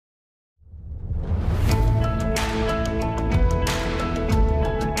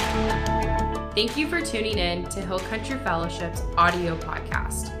Thank you for tuning in to Hill Country Fellowship's audio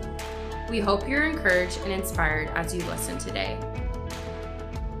podcast. We hope you're encouraged and inspired as you listen today.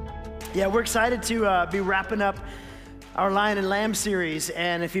 Yeah, we're excited to be wrapping up our Lion and Lamb series.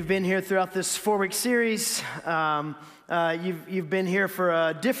 And if you've been here throughout this 4-week series, you've been here for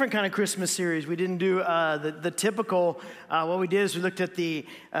a different kind of Christmas series. We didn't do the typical. What we did is we looked at the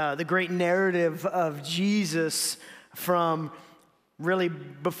great narrative of Jesus from really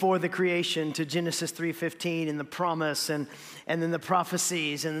before the creation to Genesis 3:15 and the promise and then the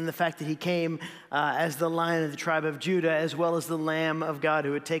prophecies and then the fact that he came as the Lion of the tribe of Judah as well as the Lamb of God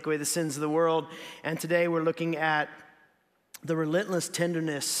who would take away the sins of the world. And today we're looking at the relentless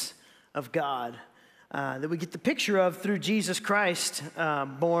tenderness of God that we get the picture of through Jesus Christ,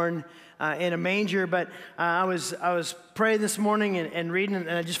 born in a manger. But I was praying this morning and reading,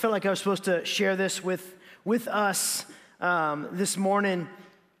 and I just felt like I was supposed to share this with us this morning.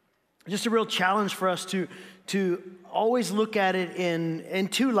 Just a real challenge for us to always look at it in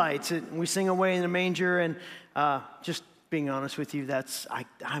two lights. We sing Away in the Manger, and just being honest with you,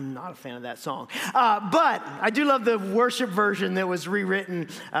 I'm not a fan of that song. But I do love the worship version that was rewritten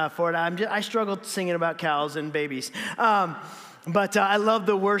for it. I struggle singing about cows and babies. But I love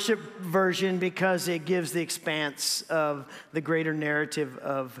the worship version because it gives the expanse of the greater narrative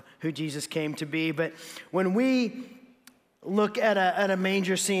of who Jesus came to be. But when we look at a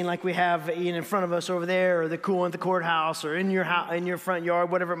manger scene like we have in front of us over there, or the cool at the courthouse, or in your front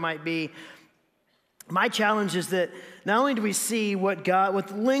yard, whatever it might be, my challenge is that not only do we see what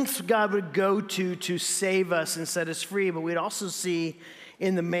lengths God would go to save us and set us free, but we'd also see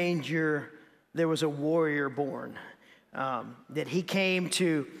in the manger there was a warrior born, that he came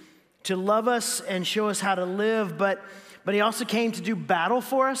to love us and show us how to live, but he also came to do battle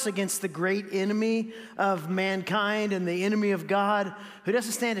for us against the great enemy of mankind and the enemy of God, who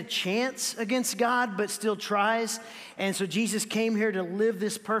doesn't stand a chance against God, but still tries. And so Jesus came here to live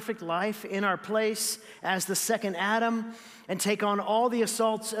this perfect life in our place as the second Adam and take on all the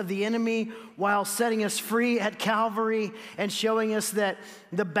assaults of the enemy while setting us free at Calvary and showing us that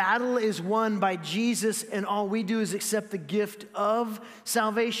the battle is won by Jesus, and all we do is accept the gift of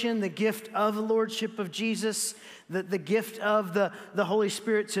salvation, the gift of the lordship of Jesus, the gift of the Holy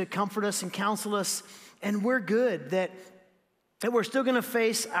Spirit to comfort us and counsel us. And we're good, that we're still going to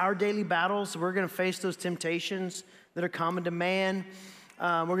face our daily battles. We're going to face those temptations that are common to man.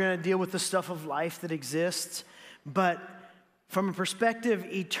 We're going to deal with the stuff of life that exists. But from a perspective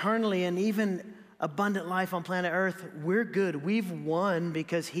eternally and even abundant life on planet Earth, we're good. We've won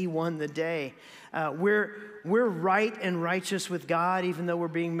because he won the day. We're right and righteous with God, even though we're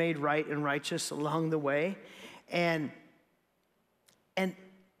being made right and righteous along the way. And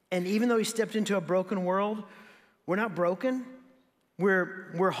even though he stepped into a broken world, we're not broken.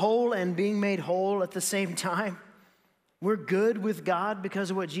 We're whole and being made whole at the same time. We're good with God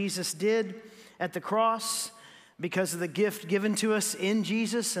because of what Jesus did at the cross, because of the gift given to us in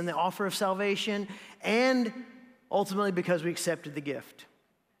Jesus and the offer of salvation, and ultimately because we accepted the gift.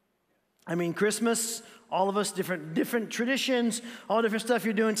 I mean, Christmas, all of us, different traditions, all different stuff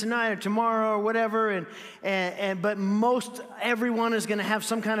you're doing tonight or tomorrow or whatever, but most everyone is going to have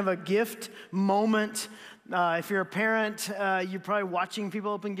some kind of a gift moment. If you're a parent, you're probably watching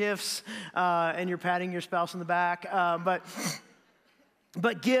people open gifts, and you're patting your spouse on the back,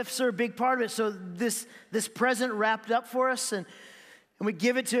 But gifts are a big part of it. So this present wrapped up for us, and we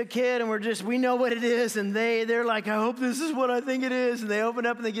give it to a kid, and we know what it is, and they're like, I hope this is what I think it is, and they open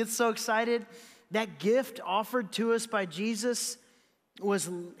up and they get so excited. That gift offered to us by Jesus was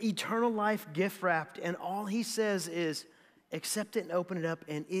eternal life gift wrapped, and all he says is, accept it and open it up,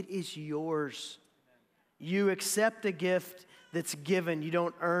 and it is yours. You accept a gift that's given. You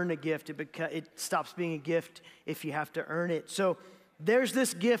don't earn a gift. It stops being a gift if you have to earn it. So there's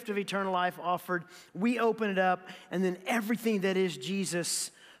this gift of eternal life offered. We open it up, and then everything that is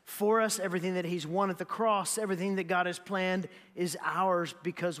Jesus for us, everything that he's won at the cross, everything that God has planned is ours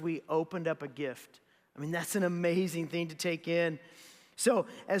because we opened up a gift. I mean, that's an amazing thing to take in. So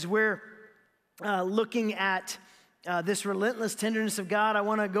as we're looking at this relentless tenderness of God, I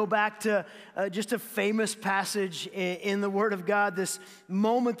want to go back to just a famous passage in the Word of God, this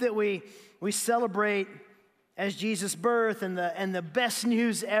moment that we celebrate as Jesus' birth and the best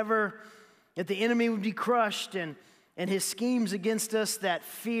news ever, that the enemy would be crushed and his schemes against us, that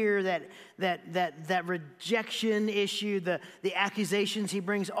fear, that rejection issue, the accusations he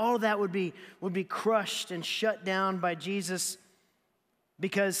brings, all of that would be crushed and shut down by Jesus,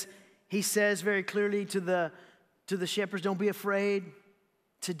 because he says very clearly to the shepherds, don't be afraid.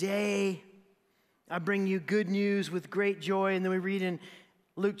 Today I bring you good news with great joy. And then we read in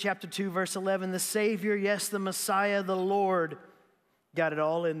Luke chapter 2, verse 11, the Savior, yes, the Messiah, the Lord. Got it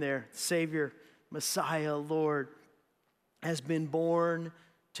all in there. Savior, Messiah, Lord, has been born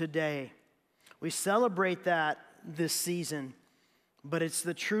today. We celebrate that this season, but it's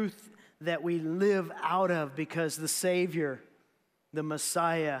the truth that we live out of because the Savior, the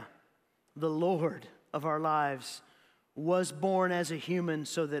Messiah, the Lord of our lives was born as a human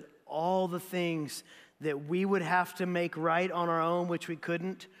so that all the things that we would have to make right on our own, which we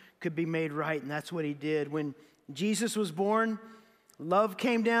couldn't, could be made right. And that's what he did. When Jesus was born, love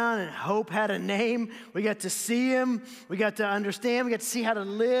came down and hope had a name. We got to see him. We got to understand. We got to see how to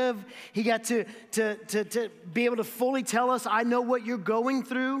live. He got to be able to fully tell us, I know what you're going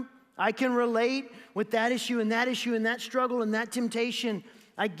through. I can relate with that issue and that issue and that struggle and that temptation.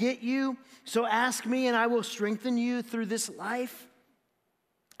 I get you. So ask me and I will strengthen you through this life.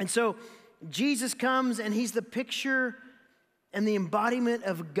 And so Jesus comes and he's the picture and the embodiment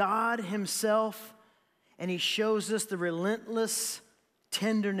of God himself. And he shows us the relentless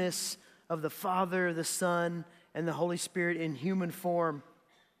tenderness of the Father, the Son, and the Holy Spirit in human form.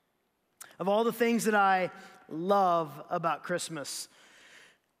 Of all the things that I love about Christmas,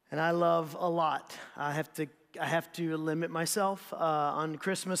 and I love a lot, I have to limit myself on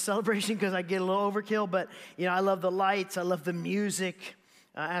Christmas celebration because I get a little overkill. But I love the lights, I love the music.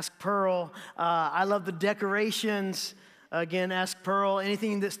 Ask Pearl. I love the decorations. Again, ask Pearl.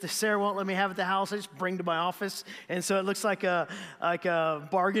 Anything that Sarah won't let me have at the house, I just bring to my office. And so it looks like a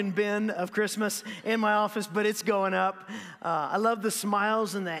bargain bin of Christmas in my office, but it's going up. I love the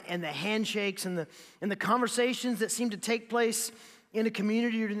smiles and the handshakes and the conversations that seem to take place in a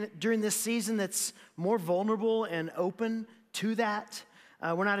community during this season that's more vulnerable and open to that.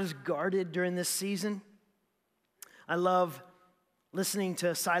 We're not as guarded during this season. I love listening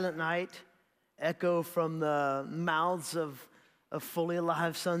to Silent Night echo from the mouths of fully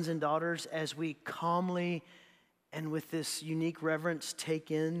alive sons and daughters as we calmly and with this unique reverence take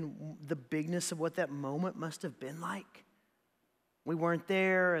in the bigness of what that moment must have been like. We weren't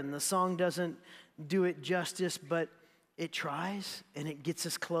there and the song doesn't do it justice, but it tries and it gets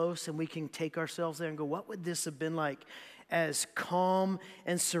us close and we can take ourselves there and go, what would this have been like? As calm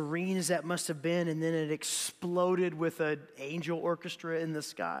and serene as that must have been, and then it exploded with an angel orchestra in the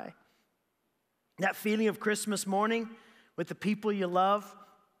sky. That feeling of Christmas morning with the people you love,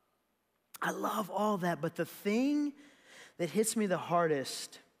 I love all that, but the thing that hits me the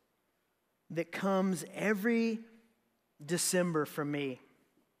hardest that comes every December for me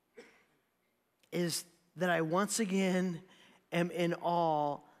is that I once again am in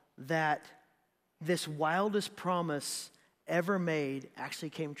awe that this wildest promise ever made actually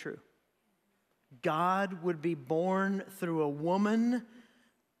came true. God would be born through a woman,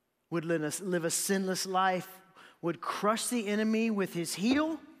 would live a sinless life, would crush the enemy with his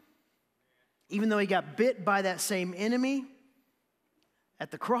heel, even though he got bit by that same enemy at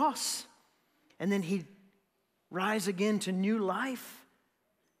the cross, and then he'd rise again to new life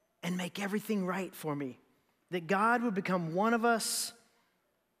and make everything right for me. That God would become one of us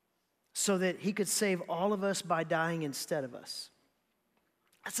so that he could save all of us by dying instead of us.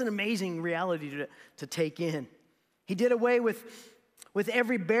 That's an amazing reality to take in. He did away with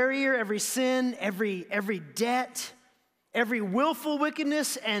every barrier, every sin, every debt, every willful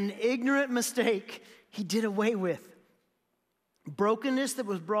wickedness and ignorant mistake. He did away with brokenness that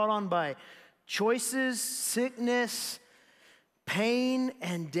was brought on by choices, sickness, pain,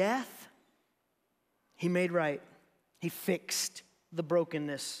 and death. He made right. He fixed the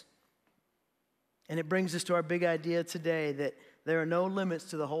brokenness. And it brings us to our big idea today that there are no limits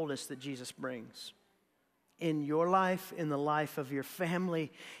to the wholeness that Jesus brings. In your life, in the life of your family,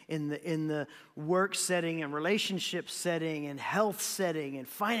 in the work setting and relationship setting and health setting and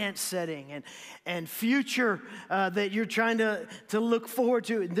finance setting and future that you're trying to look forward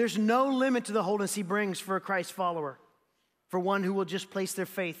to. There's no limit to the wholeness he brings for a Christ follower, for one who will just place their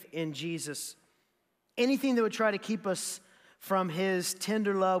faith in Jesus. Anything that would try to keep us from his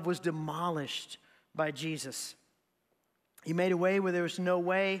tender love was demolished by Jesus. He made a way where there was no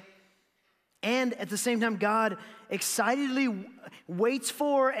way. And at the same time, God excitedly waits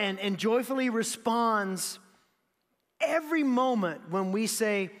for and joyfully responds every moment when we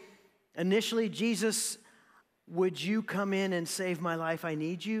say, initially, Jesus, would you come in and save my life? I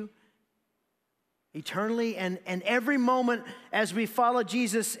need you. Eternally, and every moment as we follow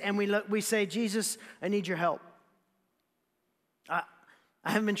Jesus and we say, Jesus, I need your help. I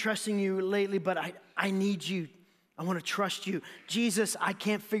haven't been trusting you lately, but I need you. I want to trust you. Jesus, I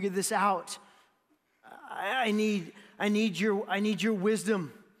can't figure this out. I need your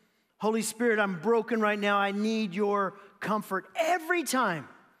wisdom. Holy Spirit, I'm broken right now. I need your comfort every time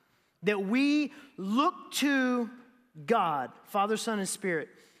that we look to God, Father, Son, and Spirit,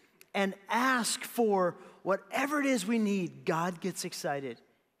 and ask for whatever it is we need. God gets excited.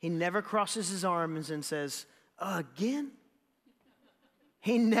 He never crosses his arms and says, again?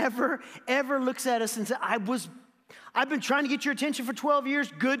 He never, ever looks at us and says, I've been trying to get your attention for 12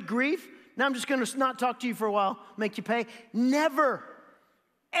 years. Good grief. Now I'm just going to not talk to you for a while, make you pay. Never.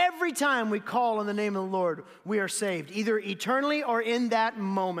 Every time we call on the name of the Lord, we are saved, either eternally or in that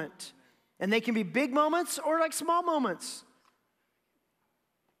moment. And they can be big moments or like small moments.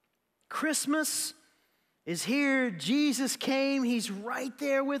 Christmas is here. Jesus came. He's right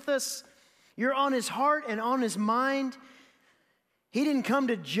there with us. You're on his heart and on his mind. He didn't come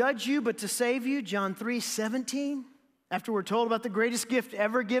to judge you, but to save you. John 3:17. After we're told about the greatest gift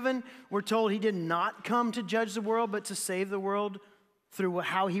ever given, we're told he did not come to judge the world, but to save the world through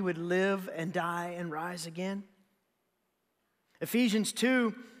how he would live and die and rise again. Ephesians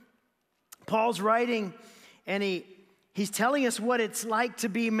 2, Paul's writing, and he's telling us what it's like to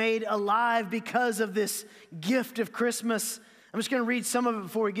be made alive because of this gift of Christmas. I'm just going to read some of it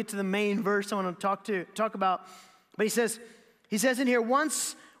before we get to the main verse I want to talk about. But he says in here,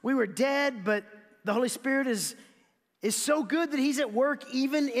 once we were dead, but the Holy Spirit is so good that he's at work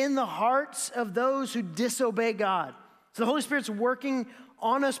even in the hearts of those who disobey God. So the Holy Spirit's working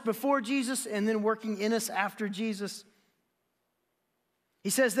on us before Jesus and then working in us after Jesus. He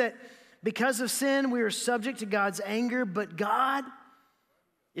says that because of sin, we are subject to God's anger, but God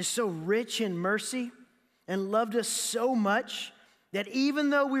is so rich in mercy and loved us so much that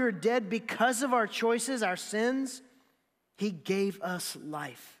even though we were dead because of our choices, our sins, he gave us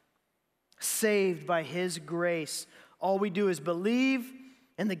life, saved by his grace. All we do is believe,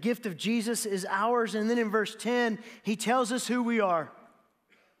 and the gift of Jesus is ours. And then in verse 10, he tells us who we are.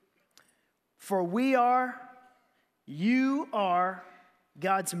 For you are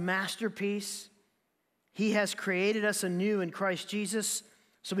God's masterpiece. He has created us anew in Christ Jesus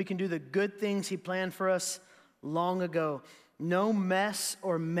so we can do the good things he planned for us long ago. No mess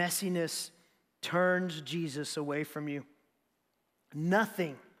or messiness turns Jesus away from you.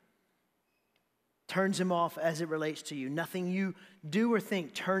 Nothing turns him off as it relates to you. Nothing you do or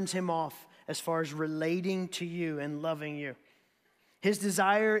think turns him off as far as relating to you and loving you. His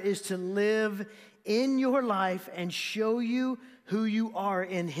desire is to live in your life and show you who you are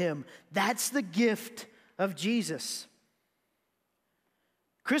in him. That's the gift of Jesus.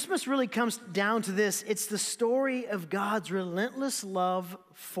 Christmas really comes down to this. It's the story of God's relentless love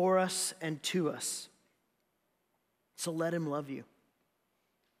for us and to us. So let him love you.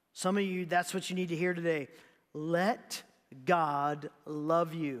 Some of you, that's what you need to hear today. Let God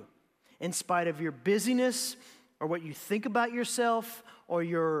love you in spite of your busyness or what you think about yourself or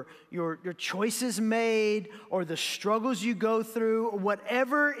your choices made or the struggles you go through, or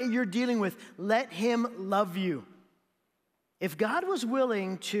whatever you're dealing with. Let him love you. If God was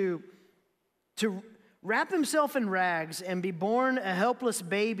willing to wrap himself in rags and be born a helpless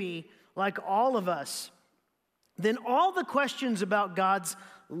baby like all of us, then all the questions about God's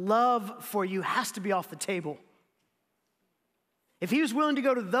love for you has to be off the table. If he was willing to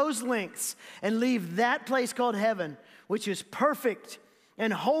go to those lengths and leave that place called heaven, which is perfect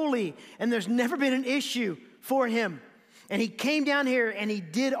and holy, and there's never been an issue for him, and he came down here and he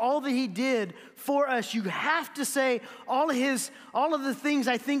did all that he did for us, you have to say all of the things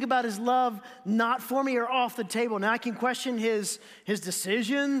I think about his love not for me are off the table. Now I can question his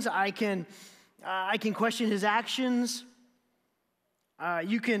decisions. I can question his actions.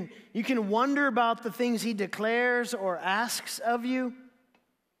 You can wonder about the things he declares or asks of you,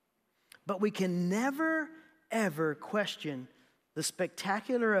 but we can never, ever question the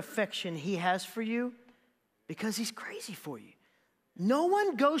spectacular affection he has for you because he's crazy for you. No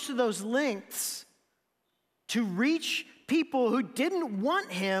one goes to those lengths to reach people who didn't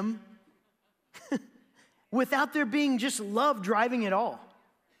want him without there being just love driving it all.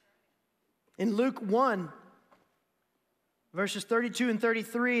 In Luke 1, verses 32 and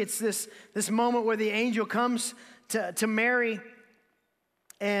 33, it's this moment where the angel comes to Mary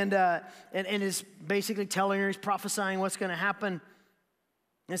and is basically telling her, he's prophesying what's going to happen.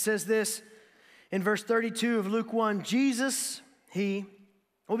 It says this in verse 32 of Luke 1, Jesus, he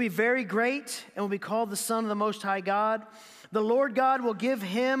will be very great and will be called the Son of the Most High God. The Lord God will give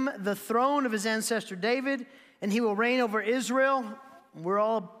him the throne of his ancestor David, and he will reign over Israel. We're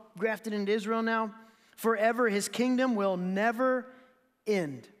all grafted into Israel now. Forever, his kingdom will never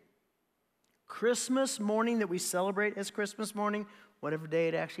end. Christmas morning that we celebrate as Christmas morning, whatever day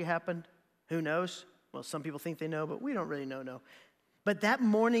it actually happened, who knows? Well, some people think they know, but we don't really know. But that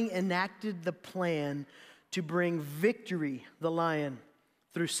morning enacted the plan to bring victory, the lion,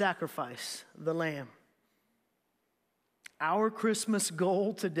 through sacrifice, the lamb. Our Christmas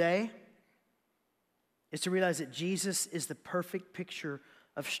goal today is to realize that Jesus is the perfect picture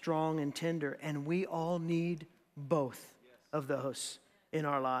of strong and tender, and we all need both of those in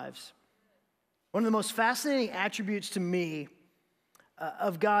our lives. One of the most fascinating attributes to me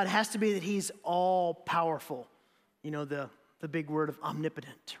of God has to be that he's all powerful. You know, the big word of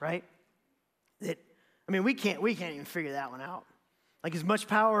omnipotent, right? We can't even figure that one out. Like, as much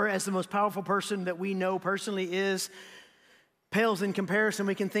power as the most powerful person that we know personally is, pales in comparison.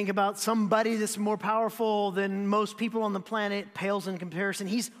 We can think about somebody that's more powerful than most people on the planet, pales in comparison.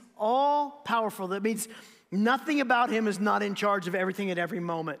 He's all powerful. That means nothing about him is not in charge of everything at every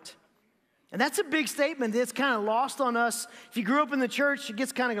moment. And that's a big statement that's kind of lost on us. If you grew up in the church, it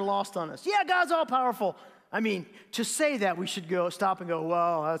gets kind of lost on us. Yeah, God's all powerful. To say that, we should stop and go,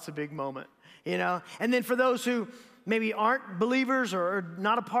 whoa, that's a big moment, you know? And then for those who maybe aren't believers or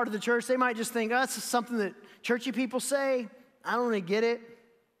not a part of the church, they might just think, oh, that's something that churchy people say. I don't really get it.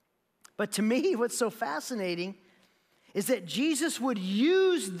 But to me, what's so fascinating is that Jesus would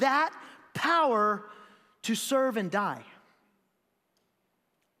use that power to serve and die.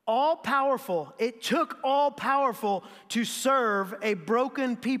 All powerful. It took all powerful to serve a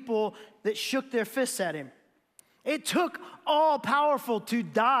broken people that shook their fists at him. It took all powerful to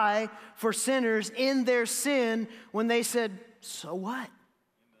die for sinners in their sin when they said, so what? Amen.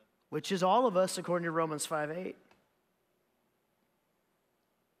 Which is all of us, according to Romans 5:8.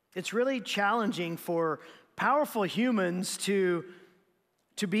 It's really challenging for powerful humans to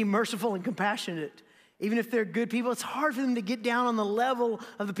be merciful and compassionate. Even if they're good people, it's hard for them to get down on the level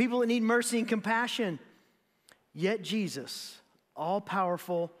of the people that need mercy and compassion. Yet Jesus, all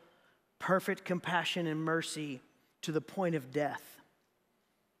powerful, perfect compassion and mercy to the point of death.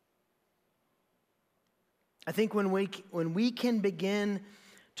 I think when we can begin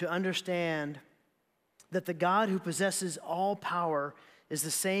to understand that the God who possesses all power is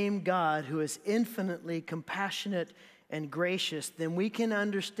the same God who is infinitely compassionate and gracious, then we can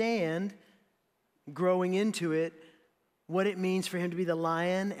understand, growing into it, what it means for him to be the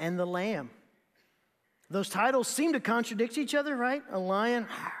lion and the lamb. Those titles seem to contradict each other, right? A lion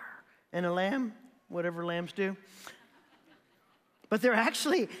and a lamb, whatever lambs do. But they're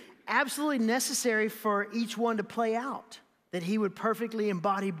actually absolutely necessary for each one to play out, that he would perfectly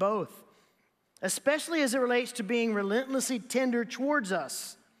embody both, especially as it relates to being relentlessly tender towards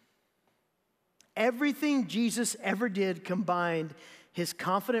us. Everything Jesus ever did combined his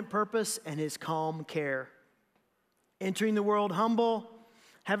confident purpose and his calm care. Entering the world humble,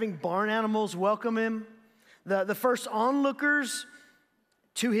 having barn animals welcome him. The first onlookers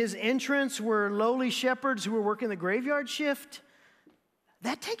to his entrance were lowly shepherds who were working the graveyard shift.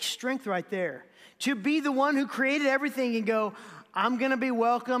 That takes strength right there. To be the one who created everything and go, I'm going to be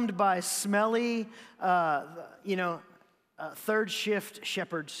welcomed by smelly, third shift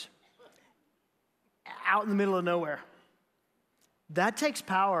shepherds out in the middle of nowhere. That takes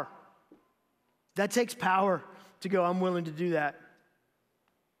power. That takes power to go, I'm willing to do that.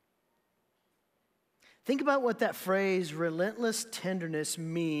 Think about what that phrase, relentless tenderness,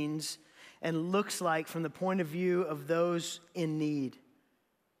 means and looks like from the point of view of those in need.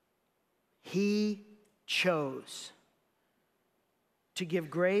 He chose to give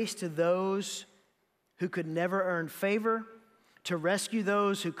grace to those who could never earn favor, to rescue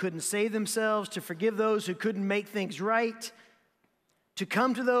those who couldn't save themselves, to forgive those who couldn't make things right, to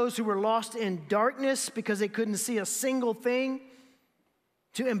come to those who were lost in darkness because they couldn't see a single thing,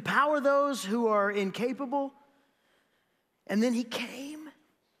 to empower those who are incapable. And then he came.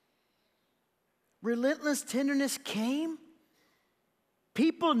 Relentless tenderness came.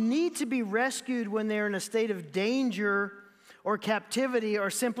 People need to be rescued when they're in a state of danger or captivity or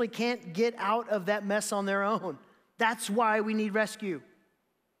simply can't get out of that mess on their own. That's why we need rescue.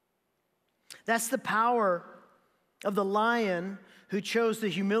 That's the power of the lion who chose the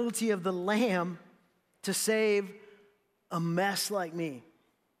humility of the lamb to save a mess like me.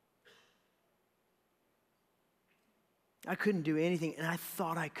 I couldn't do anything, and I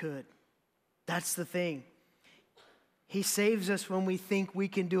thought I could. That's the thing. He saves us when we think we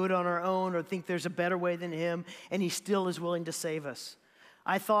can do it on our own or think there's a better way than him, and he still is willing to save us.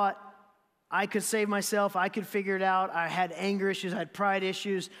 I thought I could save myself. I could figure it out. I had anger issues. I had pride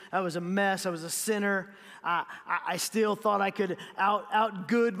issues. I was a mess. I was a sinner. I still thought I could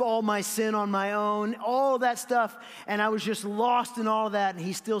outgood all my sin on my own, all of that stuff, and I was just lost in all of that, and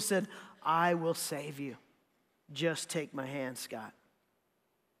he still said, I will save you. Just take my hand, Scott.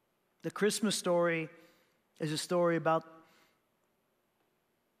 The Christmas story is a story about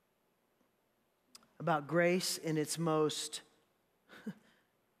about grace in its most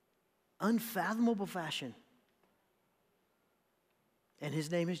unfathomable fashion. And his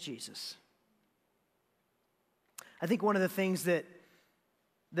name is Jesus. I think one of the things that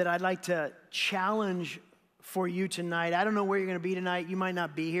I'd like to challenge for you tonight, I don't know where you're going to be tonight. You might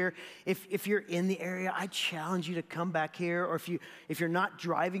not be here. If you're in the area, I challenge you to come back here. Or if you're not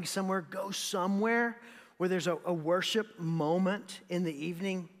driving somewhere, go somewhere where there's a worship moment in the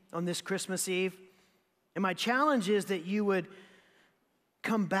evening on this Christmas Eve. And my challenge is that you would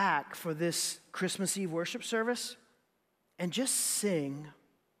come back for this Christmas Eve worship service and just sing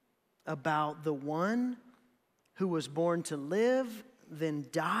about the one who was born to live, then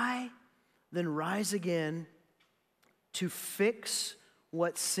die, then rise again to fix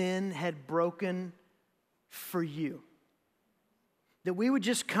what sin had broken for you. That we would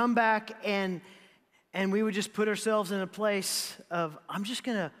just come back and we would just put ourselves in a place of, I'm just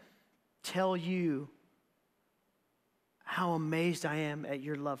going to tell you how amazed I am at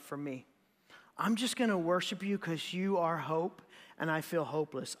your love for me. I'm just going to worship you because you are hope and I feel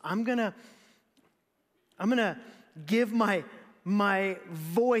hopeless. I'm going to give my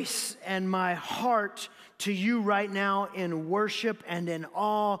voice and my heart to you right now in worship and in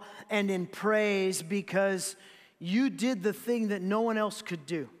awe and in praise because you did the thing that no one else could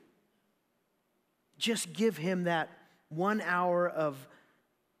do. Just give him that 1 hour of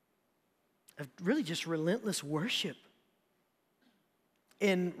really just relentless worship.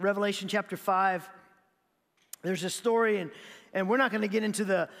 In Revelation chapter 5, there's a story, and we're not going to get into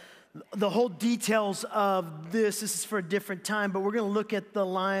the whole details of this. This is for a different time, but we're going to look at the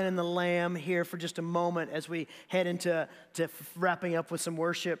lion and the lamb here for just a moment as we head into wrapping up with some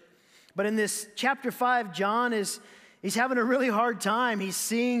worship. But in this chapter 5, John he's having a really hard time. He's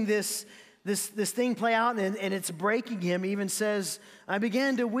seeing this thing play out, and it's breaking him. He even says, I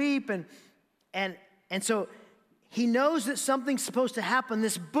began to weep, and so he knows that something's supposed to happen.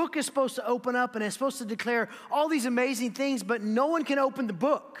 This book is supposed to open up, and it's supposed to declare all these amazing things, but no one can open the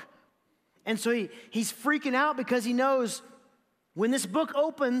book. And so he's freaking out because he knows when this book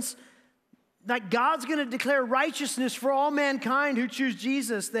opens, like God's going to declare righteousness for all mankind who choose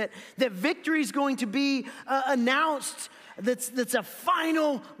Jesus, that victory is going to be announced, that's a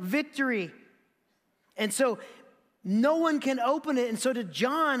final victory. And so no one can open it. And so to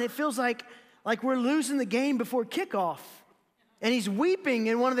John, it feels like we're losing the game before kickoff. And he's weeping,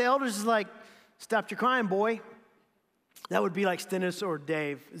 and one of the elders is like, stop your crying, boy. That would be like Stennis or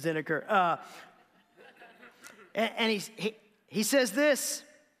Dave Zinneker. And he says this.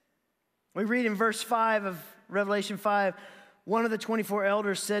 We read in verse 5 of Revelation 5, one of the 24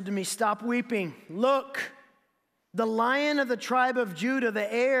 elders said to me, stop weeping. Look, the Lion of the tribe of Judah,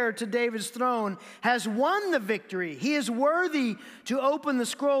 the heir to David's throne, has won the victory. He is worthy to open the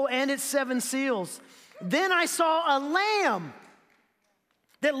scroll and its 7 seals. Then I saw a lamb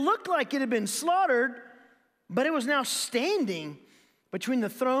that looked like it had been slaughtered, but it was now standing between the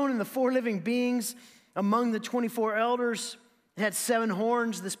throne and the 4 living beings among the 24 elders. It had 7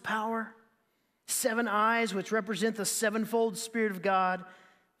 horns, this power, 7 eyes, which represent the 7-fold Spirit of God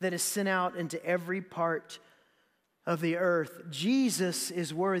that is sent out into every part of the earth. Jesus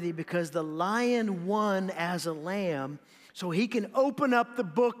is worthy because the lion won as a lamb, so he can open up the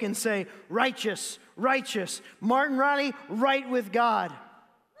book and say, righteous, righteous. Martin Riley, right with God.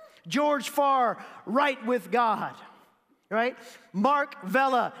 George Farr, right with God. Right? Mark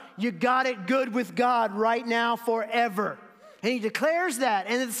Vella, you got it good with God right now forever. And he declares that.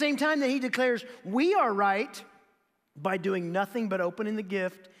 And at the same time that he declares we are right by doing nothing but opening the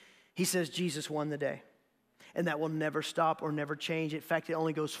gift, he says Jesus won the day. And that will never stop or never change. In fact, it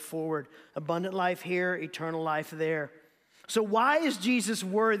only goes forward. Abundant life here, eternal life there. So why is Jesus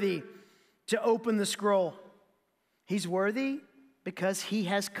worthy to open the scroll? He's worthy because he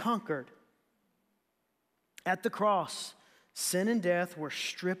has conquered. At the cross, sin and death were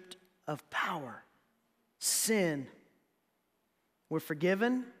stripped of power. Sin, we're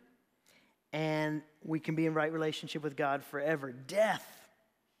forgiven, and we can be in right relationship with God forever. Death,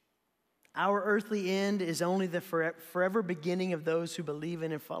 our earthly end is only the forever beginning of those who believe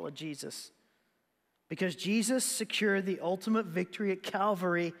in and follow Jesus. Because Jesus secured the ultimate victory at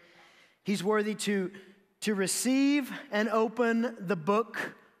Calvary, he's worthy to receive and open the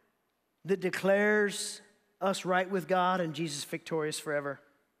book that declares us right with God and Jesus victorious forever.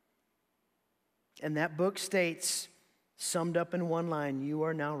 And that book states, summed up in one line, you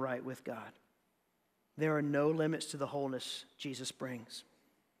are now right with God. There are no limits to the wholeness Jesus brings.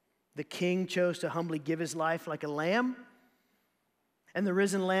 The King chose to humbly give his life like a lamb, and the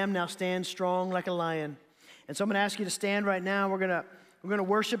risen lamb now stands strong like a lion. And so I'm going to ask you to stand right now. We're going to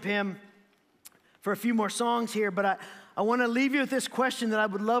worship him. for a few more songs here, but I want to leave you with this question that I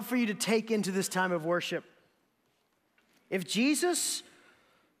would love for you to take into this time of worship. If Jesus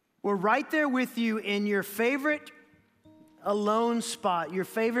were right there with you in your favorite alone spot, your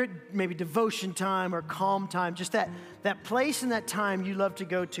favorite maybe devotion time or calm time, just that place and that time you love to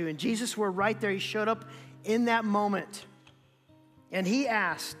go to, and Jesus were right there, he showed up in that moment, and he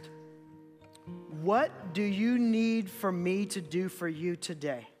asked, what do you need for me to do for you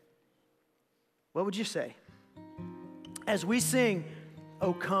today? What would you say? As we sing,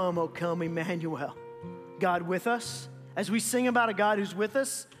 O come, Emmanuel, God with us, as we sing about a God who's with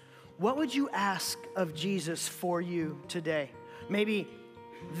us, what would you ask of Jesus for you today? Maybe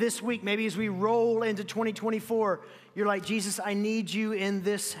this week, maybe as we roll into 2024, you're like, Jesus, I need you in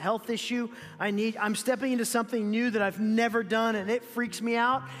this health issue. I'm stepping into something new that I've never done, and it freaks me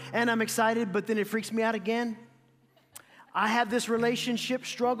out, and I'm excited, but then it freaks me out again. I have this relationship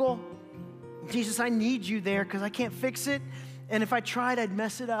struggle. Jesus, I need you there because I can't fix it, and if I tried, I'd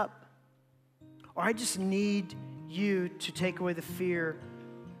mess it up. Or I just need you to take away the fear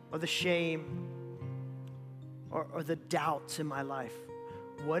or the shame or the doubts in my life.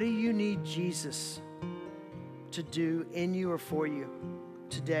 What do you need Jesus to do in you or for you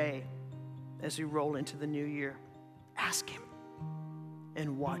today as we roll into the new year? Ask him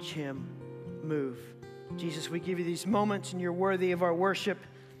and watch him move. Jesus, we give you these moments and you're worthy of our worship.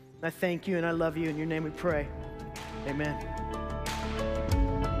 I thank you and I love you. In your name we pray. Amen.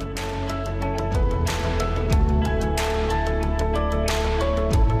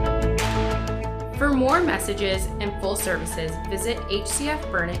 For more messages and full services, visit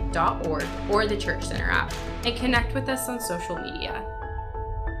hcfburnett.org or the Church Center app and connect with us on social media.